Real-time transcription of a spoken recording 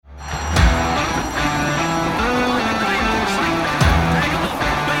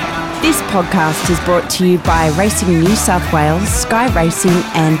This podcast is brought to you by Racing New South Wales, Sky Racing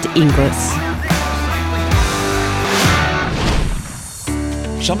and Inglis.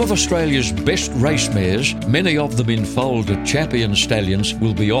 Some of Australia's best race mares, many of them in foaled champion stallions,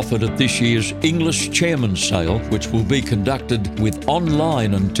 will be offered at this year's English Chairman's Sale, which will be conducted with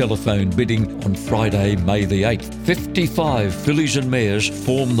online and telephone bidding on Friday, May the 8th. 55 fillies and mares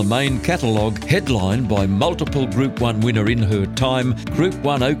form the main catalogue, headlined by multiple Group 1 winner In Her Time, Group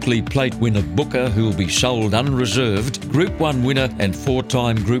 1 Oakley Plate winner Booker, who will be sold unreserved, Group 1 winner and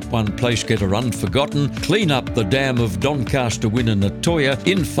four-time Group 1 place getter Unforgotten, Clean Up the Dam of Doncaster winner Natoya,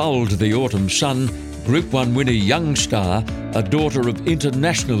 in fold the Autumn Sun, Group 1 winner Young Star, a daughter of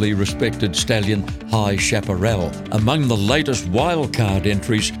internationally respected stallion High Chaparral. Among the latest wildcard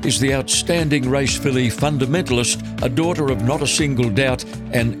entries is the outstanding race filly Fundamentalist, a daughter of Not a Single Doubt,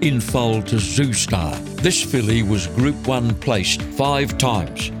 and in fold to Zoo Star. This filly was Group 1 placed 5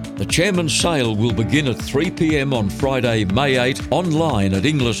 times. The Chairman's Sale will begin at 3 p.m. on Friday, May 8, online at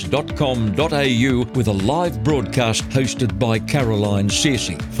inglis.com.au with a live broadcast hosted by Caroline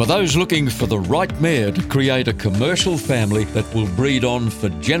Cerchi. For those looking for the right mare to create a commercial family that will breed on for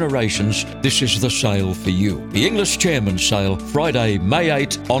generations, this is the sale for you. The English Chairman's Sale, Friday, May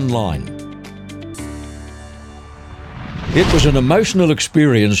 8, online. It was an emotional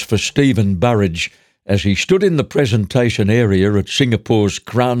experience for Stephen Burridge as he stood in the presentation area at Singapore's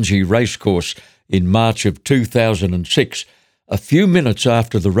Kranji Racecourse in March of 2006, a few minutes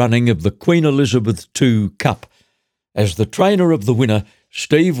after the running of the Queen Elizabeth II Cup. As the trainer of the winner,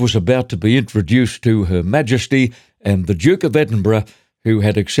 Steve was about to be introduced to Her Majesty and the Duke of Edinburgh, who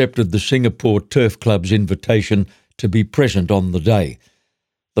had accepted the Singapore Turf Club's invitation to be present on the day.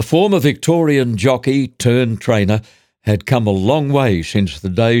 The former Victorian jockey turned trainer had come a long way since the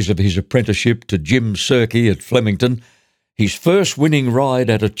days of his apprenticeship to Jim Cerchi at Flemington, his first winning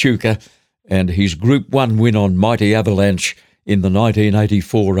ride at Echuca, and his Group 1 win on Mighty Avalanche in the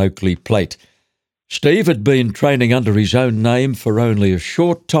 1984 Oakley Plate. Steve had been training under his own name for only a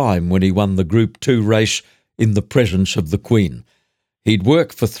short time when he won the Group 2 race in the presence of the Queen. He'd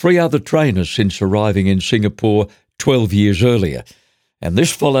worked for 3 other trainers since arriving in Singapore 12 years earlier, and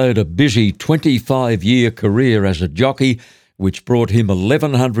this followed a busy 25-year career as a jockey, which brought him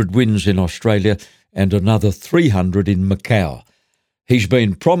 1,100 wins in Australia and another 300 in Macau. He's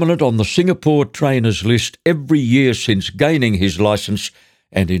been prominent on the Singapore trainers list every year since gaining his licence,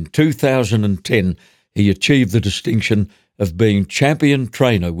 and in 2010 he achieved the distinction of being champion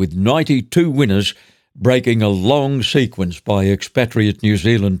trainer with 92 winners, breaking a long sequence by expatriate New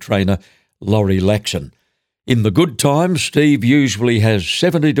Zealand trainer Laurie Laxon. In the good times, Steve usually has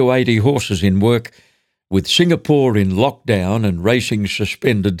 70 to 80 horses in work. With Singapore in lockdown and racing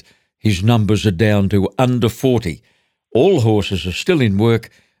suspended, his numbers are down to under 40. All horses are still in work,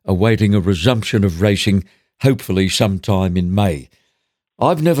 awaiting a resumption of racing, hopefully sometime in May.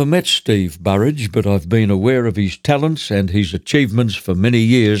 I've never met Steve Burridge, but I've been aware of his talents and his achievements for many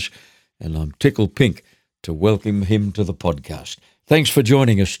years, and I'm tickled pink to welcome him to the podcast. Thanks for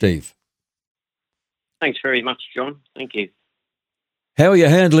joining us, Steve. Thanks very much, John. Thank you. How are you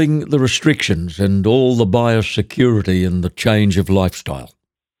handling the restrictions and all the biosecurity and the change of lifestyle?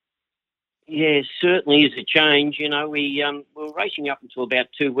 Yeah, certainly is a change. You know, we were racing up until about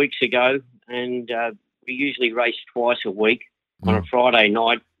 2 weeks ago, and we usually race twice a week on a Friday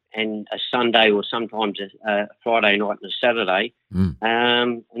night and a Sunday, or sometimes a Friday night and a Saturday.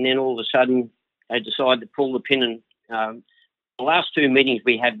 And then all of a sudden they decided to pull the pin, and the last 2 meetings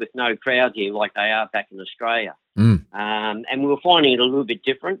we had with no crowd here, like they are back in Australia. And we were finding it a little bit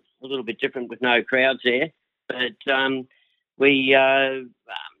different with no crowds there. But we, as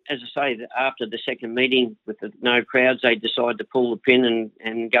I say, after the second meeting with the no crowds, they decided to pull the pin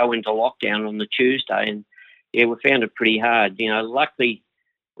and go into lockdown on the Tuesday. And, yeah, we found it pretty hard. You know, luckily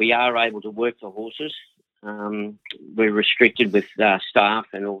we are able to work the horses. We're restricted with staff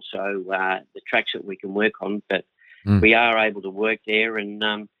and also the tracks that we can work on, but we are able to work there,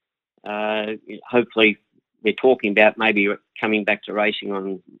 and hopefully they're talking about maybe coming back to racing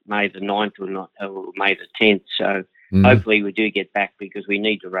on May the 9th or May the 10th. So hopefully we do get back because we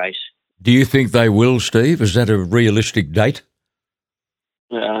need to race. Do you think they will, Steve? Is that a realistic date?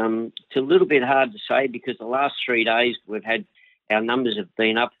 It's a little bit hard to say because the last 3 days our numbers have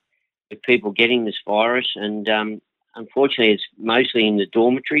been up with people getting this virus, and unfortunately it's mostly in the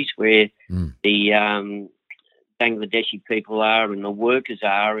dormitories where the Bangladeshi people are and the workers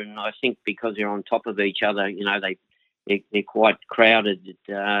are, and I think because they're on top of each other, you know, they're quite crowded.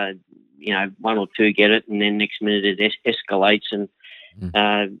 You know, one or two get it, and then next minute it escalates, and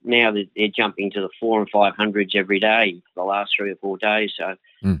now they're jumping to the 400 and 500s every day for the last 3 or 4 days. So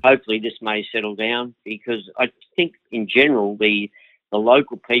hopefully this may settle down, because I think in general the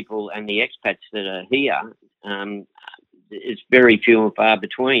local people and the expats that are here, it's very few and far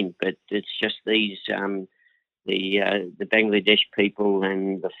between. But it's just these the Bangladesh people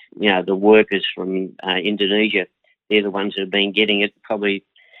and the workers from Indonesia. They're the ones that have been getting it. Probably,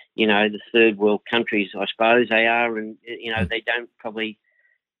 the third world countries, I suppose they are, and they don't probably,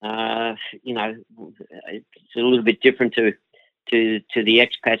 it's a little bit different to the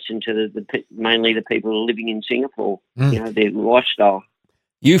expats and to mainly the people who are living in Singapore. Their lifestyle.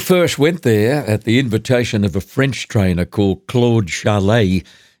 You first went there at the invitation of a French trainer called Claude Charlet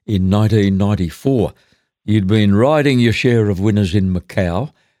in 1994. You'd been riding your share of winners in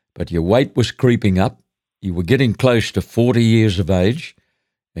Macau, but your weight was creeping up. You were getting close to 40 years of age,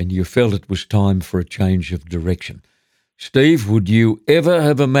 and you felt it was time for a change of direction. Steve, would you ever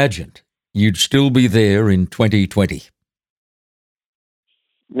have imagined you'd still be there in 2020?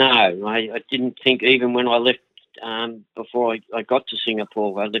 No, I didn't think, even when I left, before I got to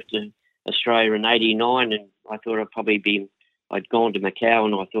Singapore. I left Australia in '89, and I thought I'd gone to Macau,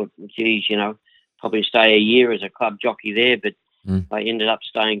 and I thought, geez, probably stay a year as a club jockey there, but I ended up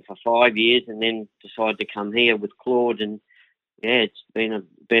staying for 5 years, and then decided to come here with Claude. And it's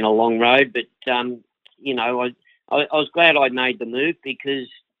been a long road, but I was glad I made the move, because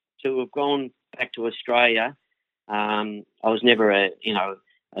to have gone back to Australia, I was never a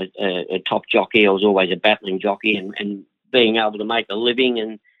top jockey. I was always a battling jockey, and being able to make a living,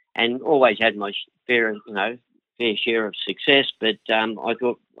 and always had my fair share of success. But I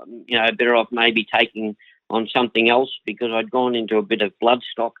thought, better off maybe taking on something else, because I'd gone into a bit of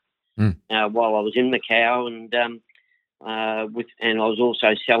bloodstock while I was in Macau, and I was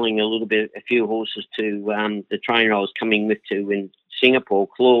also selling a few horses to the trainer I was coming with to in Singapore,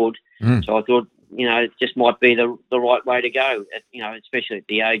 Claude. So I thought, it just might be the right way to go, especially at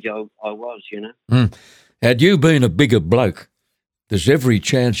the age I was, Had you been a bigger bloke, there's every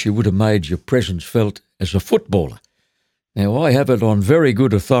chance you would have made your presence felt as a footballer. Now, I have it on very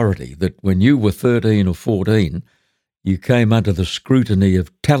good authority that when you were 13 or 14, you came under the scrutiny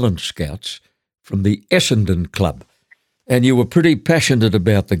of talent scouts from the Essendon Club, and you were pretty passionate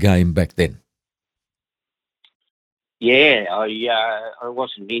about the game back then. Yeah, I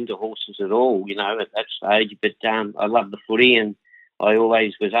wasn't into horses at all, at that stage, but I loved the footy, and I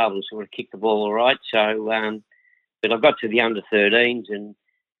always was able to sort of kick the ball all right. So, but I got to the under-13s, and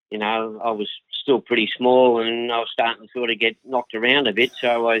I was still pretty small, and I was starting to sort of get knocked around a bit.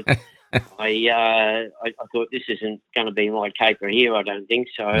 So I thought, this isn't going to be my caper here, I don't think.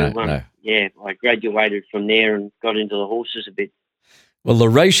 So, No. I graduated from there and got into the horses a bit. Well, the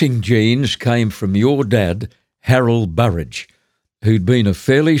racing genes came from your dad, Harold Burridge, who'd been a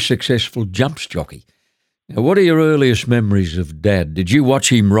fairly successful jumps jockey. Now, what are your earliest memories of Dad? Did you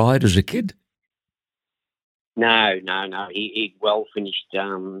watch him ride as a kid? No. He well finished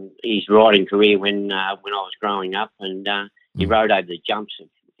his riding career when I was growing up, and he rode over the jumps.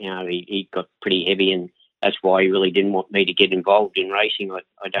 He got pretty heavy, and that's why he really didn't want me to get involved in racing,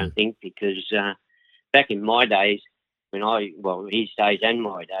 I don't think, because back in my days, his days and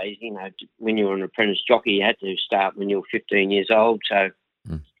my days, when you were an apprentice jockey, you had to start when you were 15 years old. So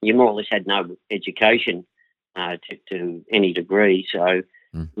you more or less had no education to any degree. So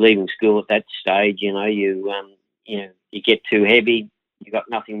leaving school at that stage, you get too heavy, you got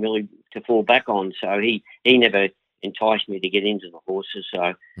nothing really to fall back on. So he never enticed me to get into the horses.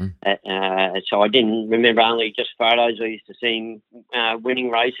 So so I didn't remember, only just photos. I used to see him winning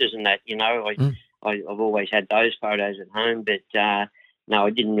races and that, I've always had those photos at home, but no, I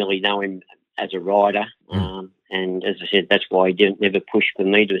didn't really know him as a rider. And as I said, that's why he never pushed for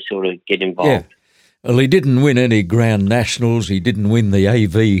me to sort of get involved. Yeah. Well, he didn't win any Grand Nationals. He didn't win the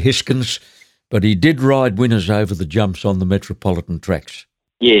AV Hiskins, but he did ride winners over the jumps on the metropolitan tracks.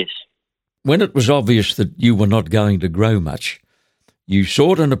 Yes. When it was obvious that you were not going to grow much, you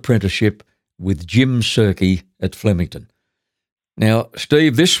sought an apprenticeship with Jim Cerchi at Flemington. Now,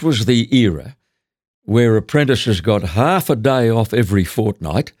 Steve, this was the era where apprentices got half a day off every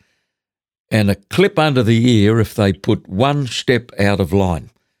fortnight and a clip under the ear if they put one step out of line.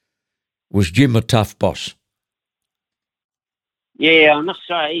 Was Jim a tough boss? Yeah, I must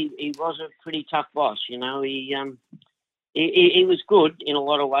say he was a pretty tough boss. He was good in a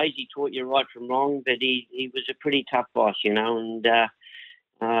lot of ways. He taught you right from wrong, but he was a pretty tough boss, and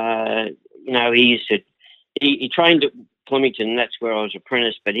he trained at Flemington. That's where I was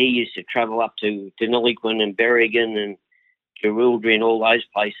apprentice, but he used to travel up to Nilliquin and Berrigan and Werribee and all those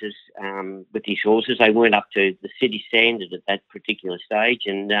places with his horses. They weren't up to the city standard at that particular stage.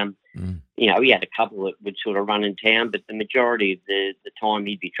 And, he had a couple that would sort of run in town, but the majority of the time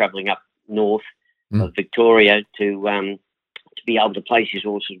he'd be travelling up north of Victoria to be able to place his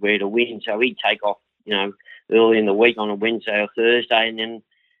horses where to win. So he'd take off, early in the week on a Wednesday or Thursday. And then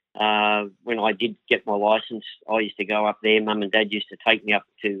when I did get my licence, I used to go up there. Mum and Dad used to take me up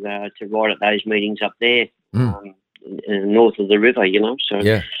to ride at those meetings up there. North of the river,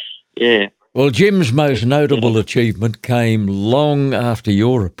 So, yeah. Well, Jim's most notable achievement came long after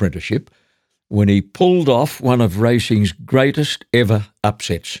your apprenticeship when he pulled off one of racing's greatest ever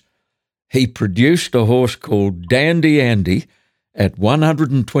upsets. He produced a horse called Dandy Andy at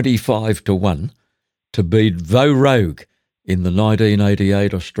 125-1 to beat Vo Rogue in the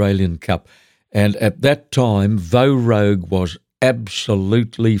 1988 Australian Cup. And at that time, Vo Rogue was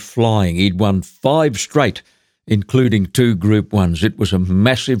absolutely flying. He'd won 5 straight, including 2 Group 1s. It was a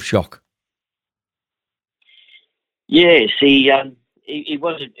massive shock. Yes, he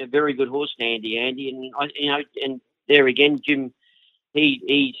was a very good horse, Andy, and and there again, Jim,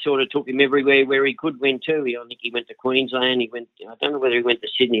 he sort of took him everywhere where he could win too. I think he went to Queensland. I don't know whether he went to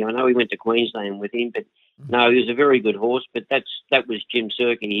Sydney. I know he went to Queensland with him, but no, he was a very good horse. But that was Jim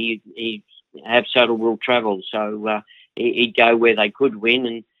Cerchi. He had subtle will travel, so he'd go where they could win,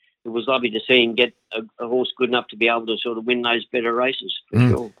 and it was lovely to see him get a horse good enough to be able to sort of win those better races, for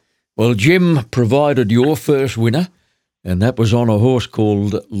sure. Well, Jim provided your first winner, and that was on a horse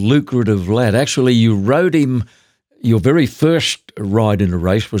called Lucrative Lad. Actually, you rode him, your very first ride in a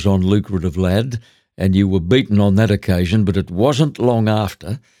race was on Lucrative Lad, and you were beaten on that occasion, but it wasn't long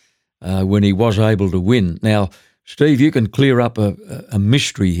after when he was able to win. Now, Steve, you can clear up a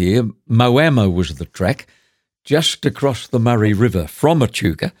mystery here. Moama was the track, just across the Murray River from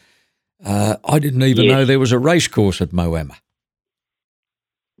Echuca. I didn't even know there was a race course at Moama.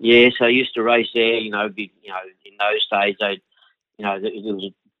 Yes, I used to race there. In those days, there was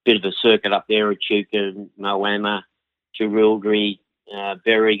a bit of a circuit up there, Echuca, Moama, Werribee,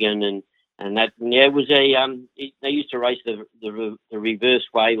 Berrigan, and that. And it was they used to race the reverse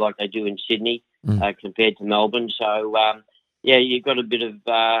way like they do in Sydney compared to Melbourne. So you got a bit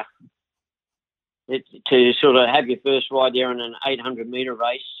of. To sort of have your first ride there in an 800-metre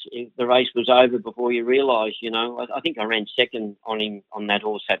race, the race was over before you realised, I think I ran second on him on that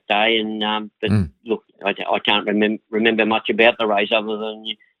horse that day. And look, I can't remember much about the race other than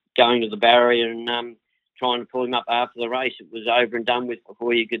going to the barrier and trying to pull him up after the race. It was over and done with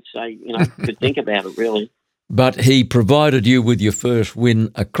before you could say, could think about it, really. But he provided you with your first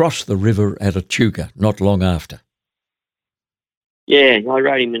win across the river at Echuca not long after. Yeah, I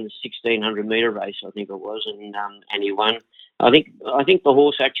rode him in the 1,600-metre race, I think it was, and he won. I think the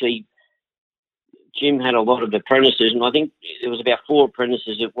horse actually, Jim had a lot of apprentices, and I think there was about 4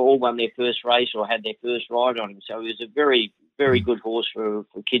 apprentices that all won their first race or had their first ride on him. So he was a very, very good horse for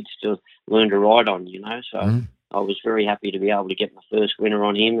kids to learn to ride on, So I was very happy to be able to get my first winner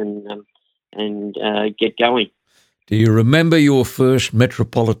on him and get going. Do you remember your first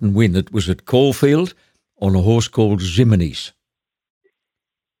Metropolitan win? It was at Caulfield on a horse called Ximenes.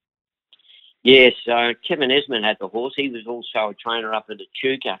 Yes, Kevin Esmond had the horse. He was also a trainer up at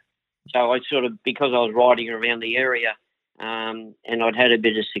Echuca. So I because I was riding around the area and I'd had a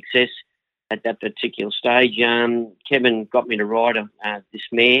bit of success at that particular stage, Kevin got me to ride this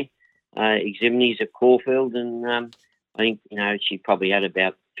mare, Ximenes at Caulfield, and I think, she probably had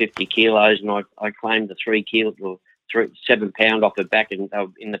about 50 kilos, and I claimed the 3 kilo or 7 pound off her back in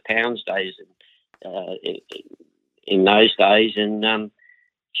the pounds days, in those days, and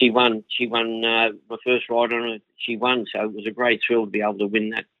She won my first ride on it. She won, so it was a great thrill to be able to win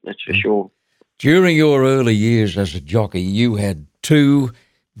that, that's for sure. During your early years as a jockey, you had 2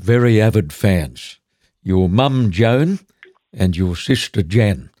 very avid fans, your mum, Joan, and your sister,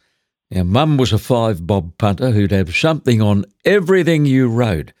 Jan. Now, Mum was a 5-bob punter who'd have something on everything you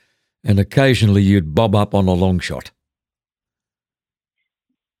rode, and occasionally you'd bob up on a long shot.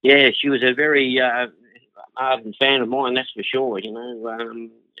 Yeah, she was a very ardent fan of mine, that's for sure,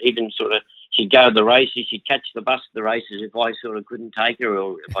 even she'd go to the races, she'd catch the bus to the races if I sort of couldn't take her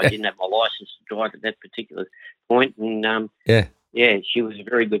or if I didn't have my licence to drive at that particular point. And, she was a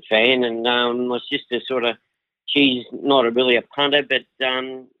very good fan. And my sister she's not really a punter, but,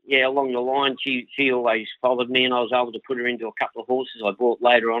 along the line, she always followed me and I was able to put her into a couple of horses I bought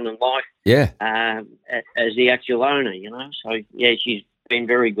later on in life as the actual owner, So, she's been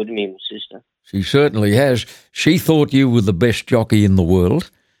very good to me, my sister. She certainly has. She thought you were the best jockey in the world,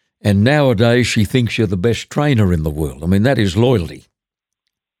 and nowadays she thinks you're the best trainer in the world. I mean, that is loyalty.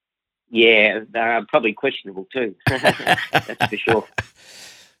 Yeah, they're probably questionable too. That's for sure.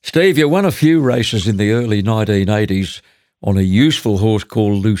 Steve, you won a few races in the early 1980s on a useful horse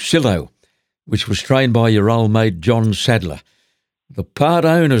called Lucillo, which was trained by your old mate John Sadler. The part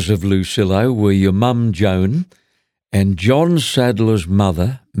owners of Lucillo were your mum Joan and John Sadler's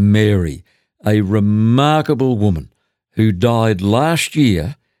mother Mary, a remarkable woman who died last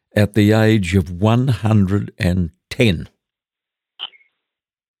year at the age of 110.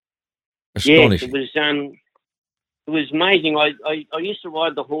 Astonishing. Yes, it was amazing. I used to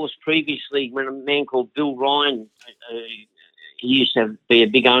ride the horse previously when a man called Bill Ryan, he used to be a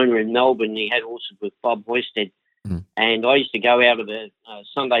big owner in Melbourne. He had horses with Bob Hoisted. And I used to go out of a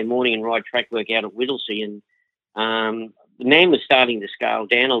Sunday morning and ride track work out at Whittlesea. And the man was starting to scale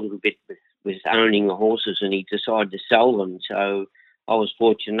down a little bit with owning the horses, and he decided to sell them. So I was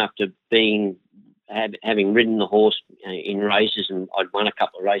fortunate enough to having ridden the horse in races, and I'd won a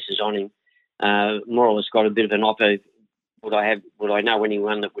couple of races on him. More or less got a bit of an offer. Would I know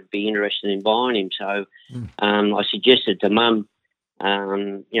anyone that would be interested in buying him? So I suggested to Mum,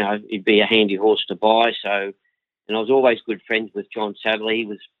 it'd be a handy horse to buy. So, and I was always good friends with John Sadler. He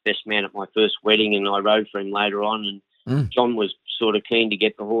was best man at my first wedding, and I rode for him later on. And John was sort of keen to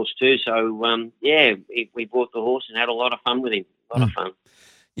get the horse too. So, we bought the horse and had a lot of fun with him. A lot of fun.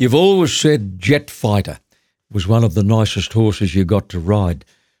 You've always said Jetfighter was one of the nicest horses you got to ride.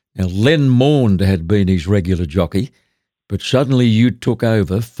 Now, Len Maund had been his regular jockey, but suddenly you took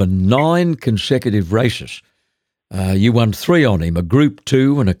over for 9 consecutive races. You won 3 on him, a Group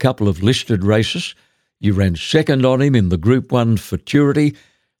 2 and a couple of listed races. You ran second on him in the Group 1 Futurity,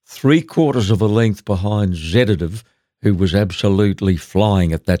 3/4 of a length behind Zeditive, who was absolutely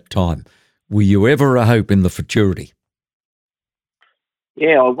flying at that time. Were you ever a hope in the Futurity?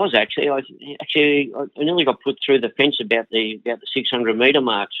 Yeah, I was actually. I nearly got put through the fence about the 600 metre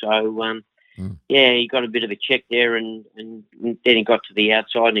mark. So he got a bit of a check there, and then he got to the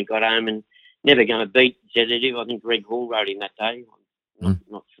outside and he got home, and never going to beat Zeditive. I think Greg Hall rode him that day. I'm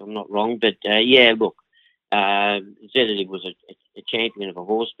not wrong, but look, Zeditive was a champion of a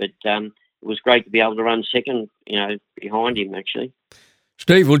horse, but it was great to be able to run second, behind him actually.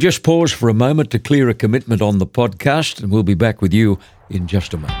 Steve, we'll just pause for a moment to clear a commitment on the podcast, and we'll be back with you in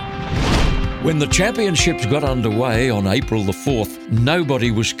just a moment. When the championships got underway on April the 4th, nobody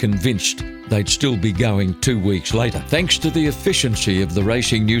was convinced they'd still be going 2 weeks later. Thanks to the efficiency of the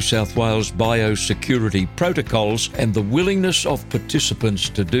Racing New South Wales biosecurity protocols and the willingness of participants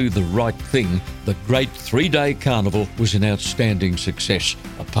to do the right thing, the great 3-day carnival was an outstanding success.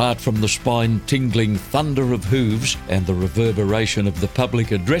 Apart from the spine-tingling thunder of hooves and the reverberation of the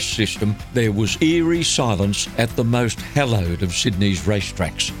public address system, there was eerie silence at the most hallowed of Sydney's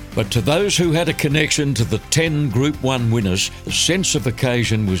racetracks. But to those who had a connection to the 10 Group 1 winners, the sense of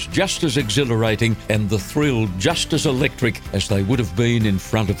occasion was just as exhilarating and the thrill just as electric as they would have been in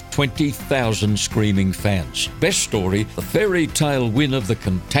front of 20,000 screaming fans. Best story, the fairy tale win of the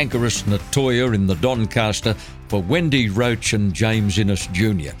cantankerous Natoya in the Doncaster for Wendy Roach and James Innes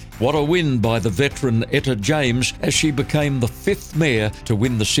Jr. What a win by the veteran Etta James as she became the 5th mare to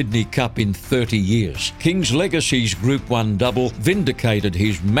win the Sydney Cup in 30 years. King's Legacy's Group 1 double vindicated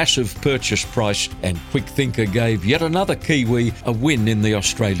his massive purchase price, and Quick Thinker gave yet another Kiwi a win in the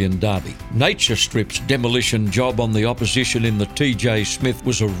Australian Derby. Nature Strip's demolition job on the opposition in the TJ Smith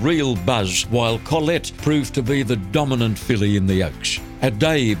was a real buzz, while Colette proved to be the dominant filly in the Oaks.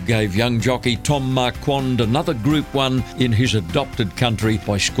 Adabe gave young jockey Tom Marquand another Group 1 in his adopted country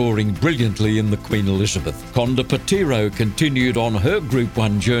by scoring brilliantly in the Queen Elizabeth. Conda Patiro continued on her Group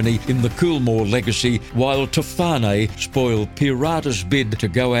 1 journey in the Coolmore Legacy, while Tofane spoiled Pirata's bid to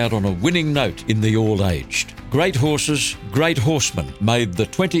go out on a winning note in the All-Aged. Great horses, great horsemen made the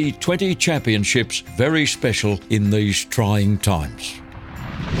 2020 championships very special in these trying times.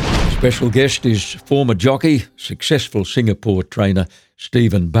 Special guest is former jockey, successful Singapore trainer,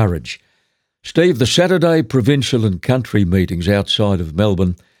 Stephen Burridge. Steve, the Saturday provincial and country meetings outside of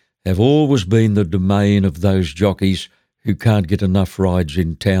Melbourne have always been the domain of those jockeys who can't get enough rides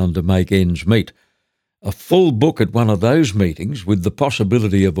in town to make ends meet. A full book at one of those meetings, with the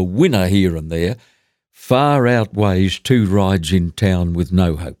possibility of a winner here and there, far outweighs 2 rides in town with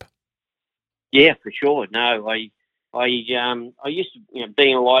no hope. Yeah, for sure. No, I used to,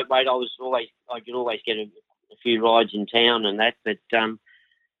 being a lightweight, I could always get a few rides in town and that, but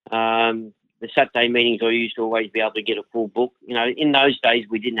the Saturday meetings I used to always be able to get a full book. In those days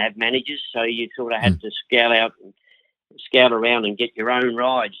we didn't have managers, so you sort of had to scout around and get your own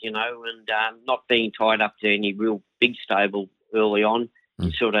rides, and not being tied up to any real big stable early on.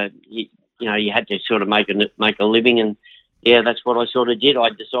 You sort of, you had to sort of make a living, and yeah, that's what I sort of did. I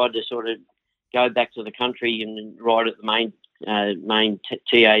decided to sort of go back to the country and ride at the main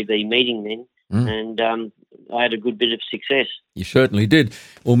TAB meeting then, and I had a good bit of success. You certainly did.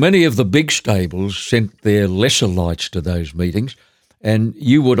 Well, many of the big stables sent their lesser lights to those meetings, and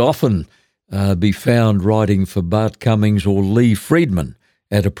you would often be found riding for Bart Cummings or Lee Freedman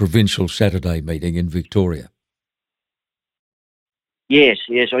at a provincial Saturday meeting in Victoria. Yes.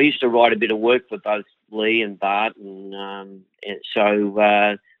 I used to write a bit of work for both Lee and Bart, and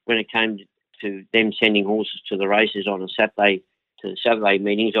so when it came to them sending horses to the races on a Saturday, to the Saturday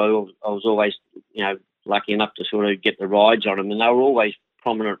meetings, I was always, lucky enough to sort of get the rides on them, and they were always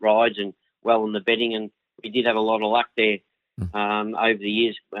prominent rides and well in the betting, and we did have a lot of luck there over the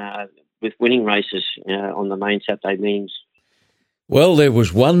years with winning races on the main Saturday meetings. Well, there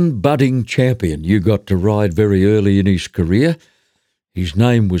was one budding champion you got to ride very early in his career. His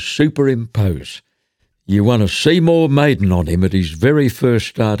name was Superimpose. You won a Seymour maiden on him at his very first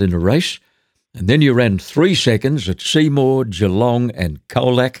start in a race, and then you ran 3 seconds at Seymour, Geelong and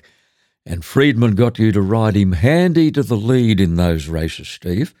Colac, and Freedman got you to ride him handy to the lead in those races,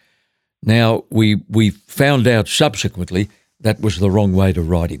 Steve. Now, we found out subsequently that was the wrong way to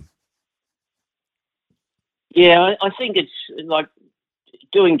ride him. Yeah, I think it's like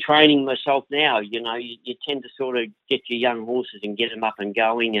doing training myself now. You tend to sort of get your young horses and get them up and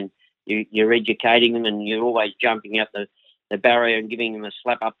going, and you're educating them, and you're always jumping out the barrier and giving them a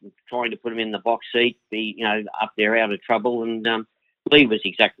slap up and trying to put them in the box seat, up there out of trouble. And Lee was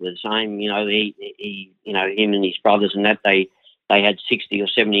exactly the same. He him and his brothers and that, they had 60 or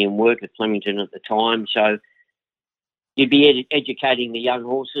 70 in work at Flemington at the time. So you'd be educating the young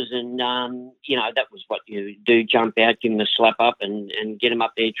horses, and that was what you do: jump out, give them a slap up, and get them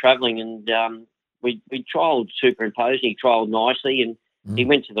up there travelling. And we trialled Superimpose. He trialled nicely, and he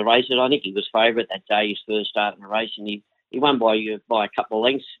went to the races. I think he was favourite that day, his first start in the race, and he won by a couple of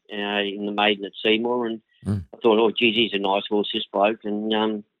lengths in the maiden at Seymour. And I thought, oh, geez, he's a nice horse, this bloke.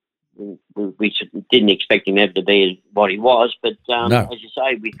 And we didn't expect him ever to be what he was. But No. as you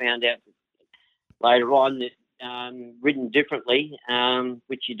say, we found out later on that ridden differently,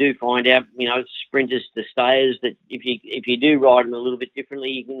 which you do find out, sprinters to stayers, that if you do ride them a little bit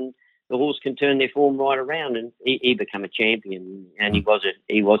differently, the horse can turn their form right around, and he become a champion, and he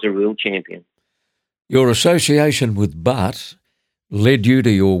was a real champion. Your association with Bart led you to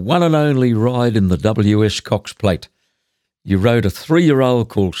your one and only ride in the WS Cox Plate. You rode a 3-year-old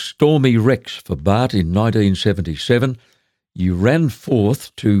called Stormy Rex for Bart in 1977. You ran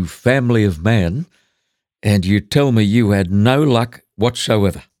fourth to Family of Man, and you tell me you had no luck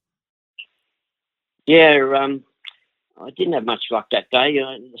whatsoever. Yeah, I didn't have much luck that day.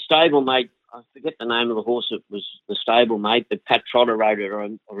 The stablemate, I forget the name of the horse. It was the stablemate, but Pat Trotter rode it.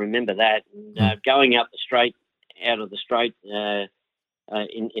 I remember that. And going out of the straight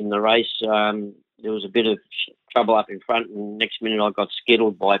in the race, there was a bit of trouble up in front, and next minute I got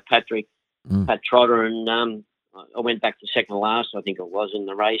skittled by Pat Trotter, and I went back to second last, I think it was, in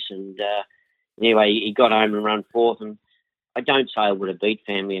the race. And anyway, he got home and run fourth, and I don't say I would have beat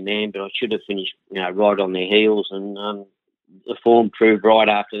Family of Man, but I should have finished, right on their heels. And the form proved right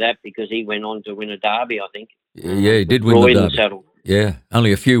after that, because he went on to win a derby, I think. Yeah, he did win Roy the derby. in the saddle. Yeah,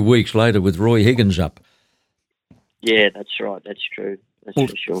 only a few weeks later with Roy Higgins up. Yeah, that's right. That's true.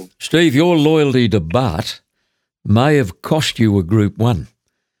 That's for sure. Steve, your loyalty to Bart may have cost you a Group 1.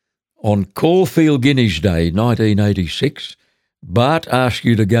 On Caulfield Guineas Day, 1986, Bart asked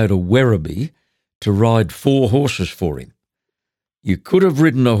you to go to Werribee to ride 4 horses for him. You could have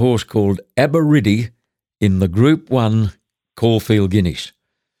ridden a horse called Abaridy in the Group 1 Caulfield Guineas.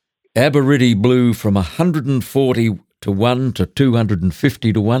 Abaridy blew from 140 to 1 to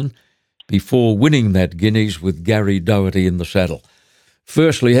 250 to 1 before winning that Guineas with Gary Doherty in the saddle.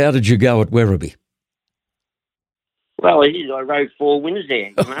 Firstly, how did you go at Werribee? Well, I rode 4 winners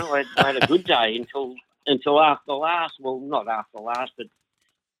there. I had a good day until after the last. Well, not after the last, but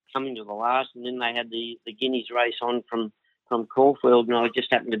coming to the last, and then they had the Guineas race on from Caulfield, and I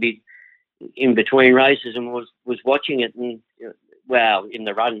just happened to be in between races and was watching it. And well, in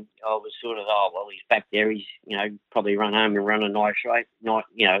the run, I was sort of, he's back there. He's probably run home and run a nice race,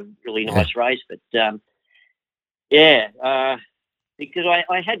 really nice race. But because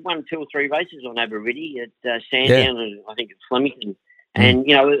I had 1, 2 or 3 races on Abaridy at Sandown and I think at Flemington. And,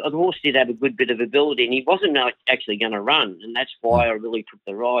 the horse did have a good bit of ability, and he wasn't actually going to run, and that's why I really took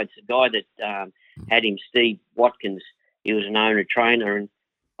the rides. The guy that had him, Steve Watkins, he was an owner-trainer, and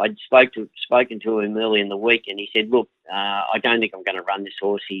I'd spoken to him early in the week, and he said, look, I don't think I'm going to run this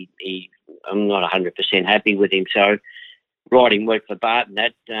horse. I'm not 100% happy with him. So riding work for Bart and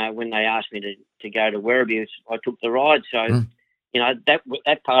that, when they asked me to go to Werribee, I took the ride. So,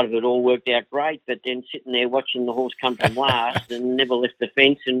 that part of it all worked out great. But then sitting there watching the horse come from last and never left the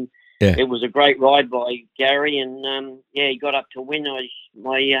fence, and it was a great ride by Gary. And, he got up to win.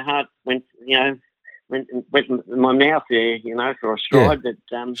 My heart went in my mouth there, for a stride. But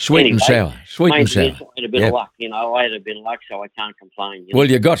sweet and sour. Sweet and sour. I had a bit of luck, I had a bit of luck, so I can't complain. Well,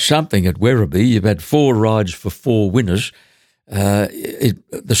 you got something at Werribee. You've had 4 rides for 4 winners.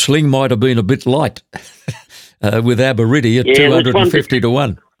 The sling might have been a bit light with Abaridy at 250 to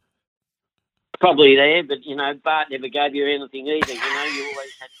 1. Probably there, but Bart never gave you anything either. You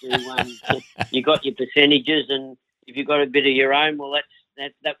always had to. You got your percentages, and if you got a bit of your own, well,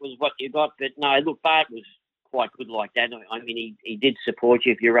 that was what you got. But no, look, Bart was quite good like that. I mean, he did support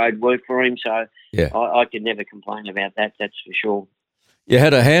you if you rode work for him, so I could never complain about that. That's for sure. You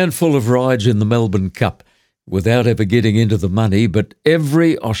had a handful of rides in the Melbourne Cup without ever getting into the money, but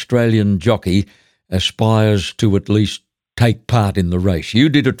every Australian jockey aspires to at least take part in the race. You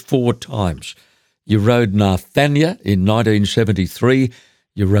did it 4 times. You rode Narthania in 1973,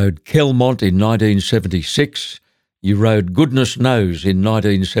 you rode Kelmont in 1976, you rode Goodness Knows in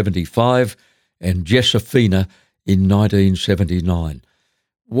 1975, and Jessafina in 1979.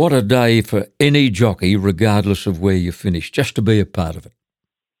 What a day for any jockey, regardless of where you finish, just to be a part of it.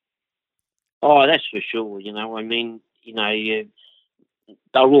 Oh, that's for sure. They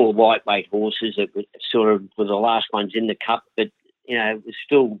were all lightweight horses that were sort of were the last ones in the Cup, but it was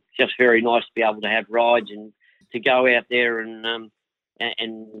still just very nice to be able to have rides and to go out there and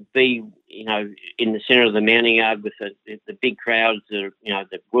be in the centre of the mounting yard with the big crowds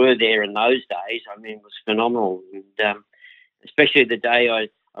that were there in those days. I mean, it was phenomenal, and especially the day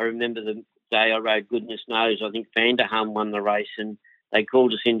I remember the day I rode Goodness Knows. I think Vanderham won the race, and they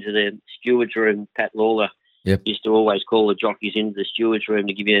called us into the steward's room. Pat Lawler used to always call the jockeys into the steward's room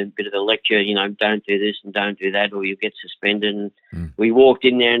to give you a bit of a lecture, don't do this and don't do that or you'll get suspended. And we walked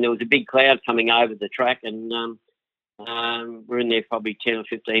in there and there was a big cloud coming over the track, and we're in there probably 10 or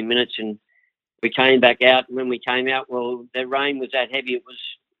 15 minutes, and we came back out. And when we came out, well, the rain was that heavy, it was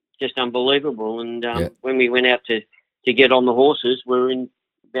just unbelievable. And when we went out to get on the horses, we were in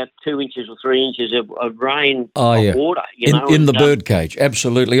about 2 inches or 3 inches of rain, water. In the birdcage,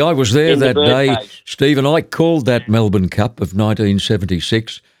 absolutely. I was there that day, Stephen. I called that Melbourne Cup of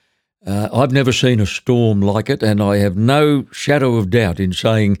 1976. I've never seen a storm like it, and I have no shadow of doubt in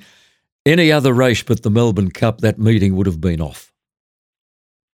saying any other race but the Melbourne Cup, that meeting would have been off.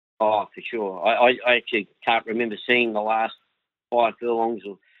 Oh, for sure. I actually can't remember seeing the last 5 furlongs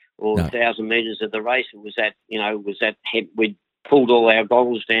or 1,000 metres of the race. It was that we'd pulled all our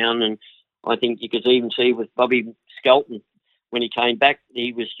goggles down, and I think you could even see with Bobby Skelton when he came back,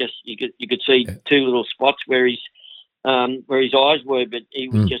 he was just you could see 2 little spots where his eyes were, but he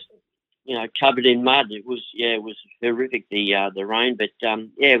was just covered in mud. It was horrific, the rain, but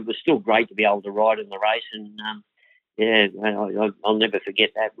it was still great to be able to ride in the race, and I'll never forget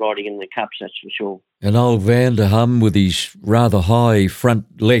that, riding in the Cups, that's for sure. And old Vanderham with his rather high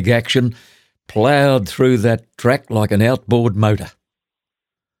front leg action ploughed through that track like an outboard motor.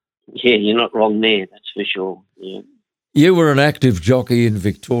 Yeah, you're not wrong there, that's for sure. Yeah. You were an active jockey in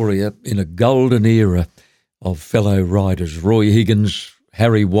Victoria in a golden era of fellow riders: Roy Higgins,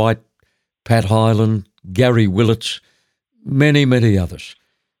 Harry White, Pat Hyland, Gary Willits, many, many others.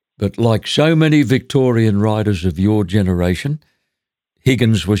 But like so many Victorian riders of your generation,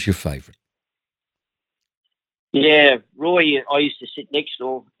 Higgins was your favourite. Yeah, Roy, I used to sit next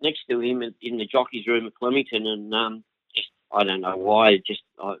to him in the jockey's room at Flemington, and I don't know why,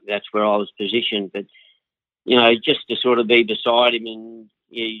 that's where I was positioned, but just to sort of be beside him, and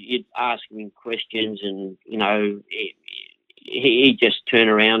you'd ask him questions, and he'd just turn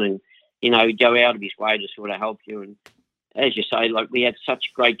around and he'd go out of his way to sort of help you. And as you say, like, we had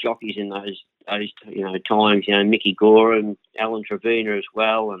such great jockeys in those times. Mickey Gore and Alan Trevena as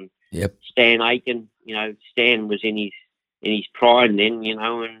well, and Stan Aiken. Stan was in his prime then,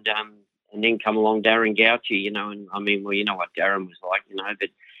 and then come along Darren Gauchi, and I mean, well, you know what Darren was like, but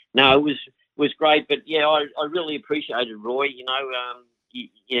no, it was great. But yeah, I really appreciated Roy.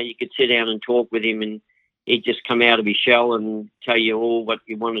 You could sit down and talk with him, and he'd just come out of his shell and tell you all what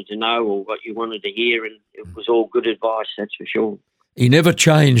you wanted to know or what you wanted to hear, and it was all good advice, that's for sure. He never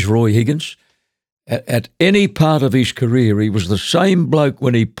changed, Roy Higgins. At any part of his career, he was the same bloke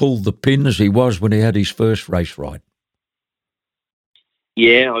when he pulled the pin as he was when he had his first race ride.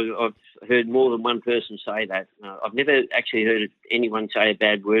 Yeah, I've heard more than one person say that. I've never actually heard anyone say a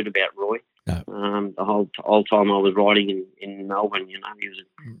bad word about Roy. No. The whole time I was riding in Melbourne, he was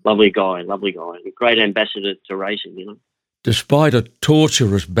a lovely guy, a great ambassador to racing, despite a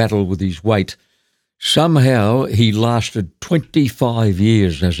torturous battle with his weight, somehow he lasted 25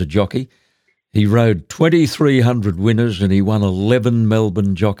 years as a jockey. He rode 2,300 winners and he won 11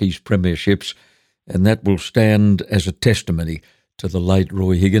 Melbourne Jockeys premierships, and that will stand as a testimony to the late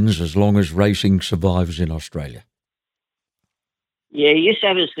Roy Higgins as long as racing survives in Australia. Yeah, he used to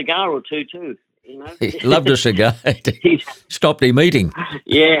have a cigar or two too, you know. He loved a cigar. Stopped him eating.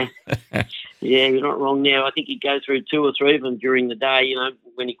 Yeah. Yeah, you're not wrong now. I think he'd go through 2 or 3 of them during the day, you know,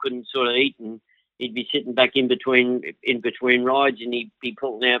 when he couldn't sort of eat, and he'd be sitting back in between rides, and he'd be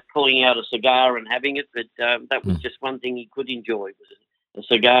pulling out a cigar and having it. But that was just one thing he could enjoy, was a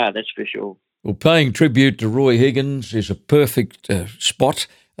cigar, that's for sure. Well, paying tribute to Roy Higgins is a perfect spot,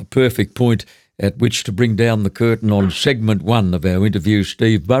 a perfect point at which to bring down the curtain on segment 1 of our interview.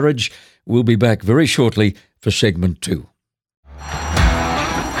 Steve Burridge will be back very shortly for segment 2.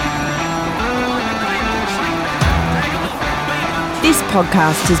 This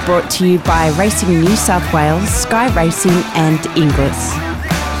podcast is brought to you by Racing New South Wales, Sky Racing and Inglis.